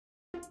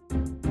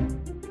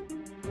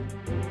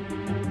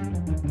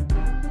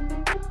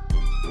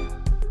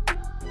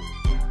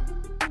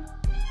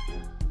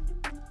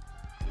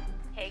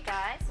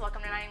guys,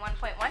 welcome to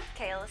 91.1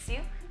 KLSU,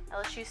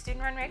 LSU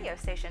student run radio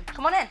station.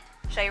 Come on in,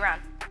 show you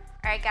around.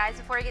 Alright guys,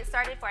 before we get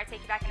started, before I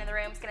take you back into the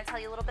room, I'm just going to tell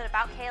you a little bit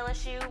about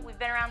KLSU. We've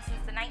been around since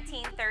the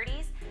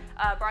 1930s,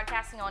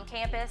 broadcasting on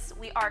campus.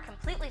 We are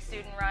completely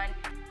student run,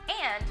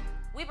 and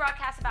we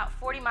broadcast about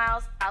 40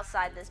 miles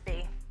outside this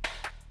B.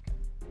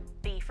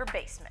 B for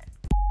basement.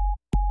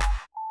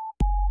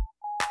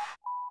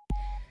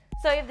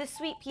 So we have this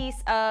sweet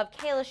piece of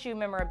KLSU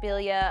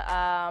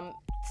memorabilia.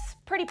 It's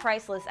pretty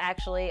priceless,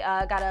 actually.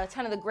 Got a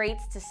ton of the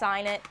greats to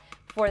sign it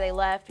before they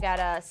left. Got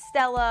a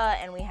Stella,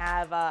 and we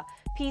have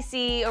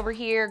PC over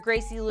here,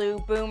 Gracie Lou,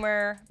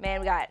 Boomer. Man,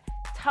 we got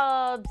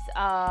Tubbs,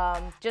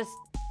 just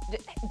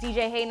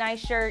DJ Hey Nice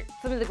shirt.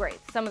 Some of the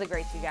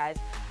greats, you guys.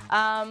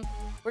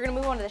 We're gonna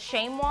move on to the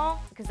shame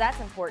wall because that's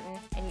important,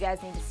 and you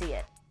guys need to see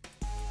it.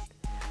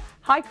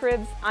 Hi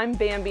Cribs, I'm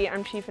Bambi.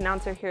 I'm chief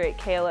announcer here at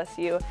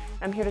KLSU.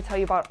 I'm here to tell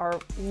you about our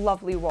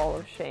lovely wall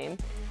of shame.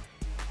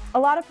 A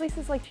lot of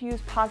places like to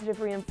use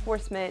positive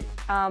reinforcement,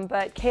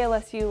 but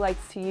KLSU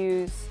likes to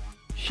use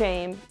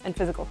shame and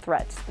physical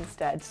threats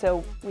instead.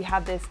 So we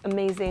have this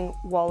amazing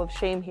wall of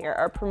shame here.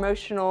 Our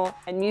promotional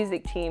and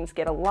music teams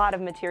get a lot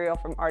of material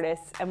from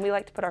artists, and we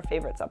like to put our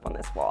favorites up on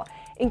this wall,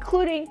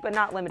 including, but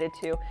not limited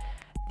to,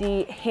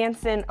 the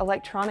Hanson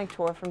Electronic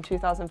Tour from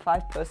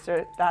 2005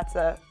 poster. That's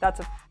a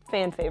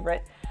fan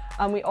favorite.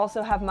 We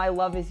also have My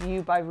Love Is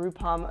You by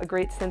Rupam, a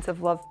great sense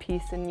of love,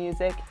 peace, and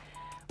music.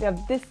 We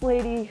have this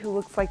lady who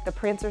looks like the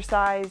Prancer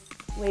size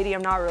lady,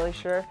 I'm not really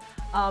sure.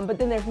 But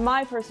then there's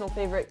my personal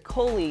favorite,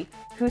 Coley,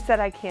 Who Said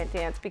I Can't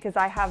Dance, because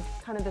I have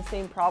kind of the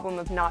same problem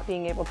of not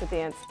being able to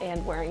dance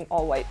and wearing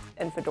all white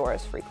and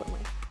fedoras frequently.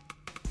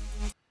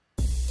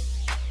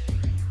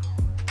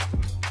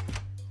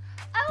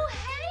 Oh,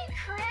 hey,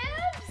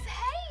 Cribs!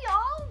 Hey,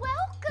 y'all,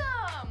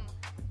 welcome!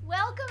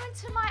 Welcome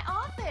into my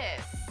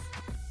office.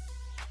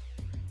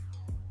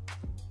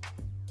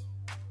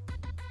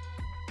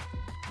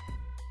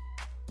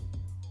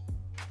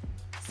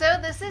 So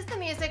this is the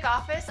music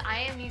office. I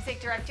am music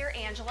director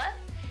Angela,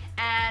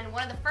 and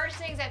one of the first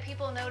things that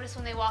people notice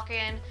when they walk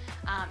in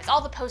is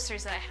all the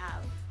posters that I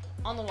have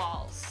on the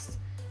walls.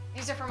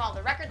 These are from all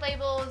the record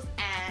labels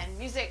and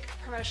music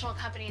promotional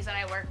companies that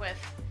I work with,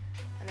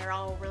 and they're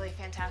all really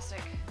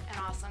fantastic and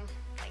awesome,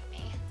 like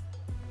me.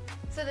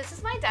 So this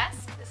is my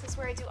desk. This is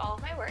where I do all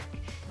of my work,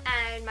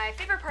 and my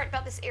favorite part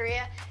about this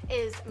area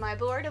is my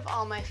board of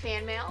all my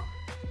fan mail.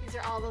 These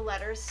are all the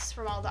letters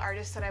from all the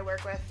artists that I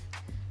work with.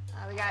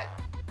 We got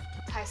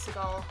Ty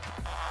Segall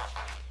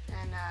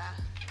and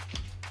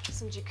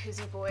some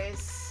Jacuzzi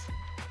Boys,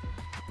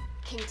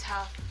 King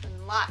Tough,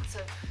 and lots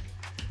of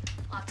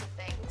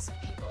things and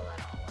people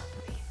that all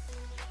love me.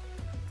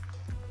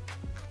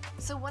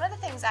 So one of the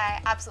things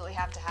I absolutely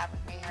have to have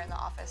with me here in the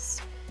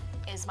office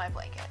is my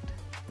blanket.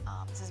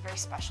 This is very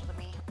special to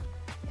me.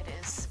 It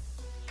is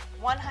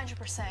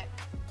 100%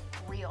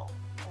 real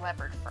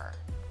leopard fur.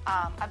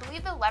 I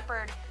believe the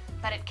leopard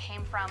that it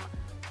came from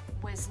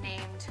was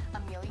named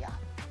Amelia.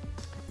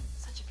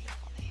 Such a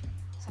beautiful name,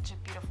 such a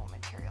beautiful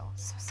material,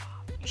 it's so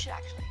soft. You should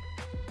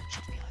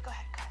feel it. Go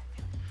ahead,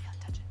 feel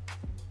it, touch it.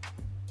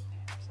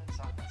 Yeah, it's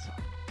soft. It's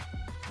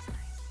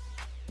nice.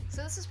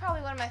 So this is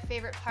probably one of my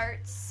favorite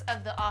parts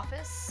of the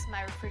office,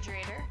 my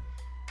refrigerator.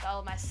 With all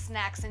of my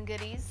snacks and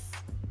goodies.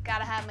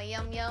 Gotta have my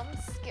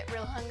yum-yums, get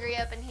real hungry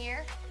up in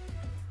here.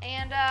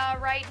 And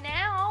right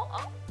now,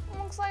 oh,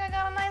 looks like I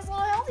got a nice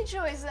little healthy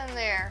choice in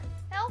there.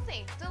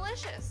 Healthy,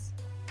 delicious,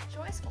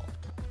 joyful.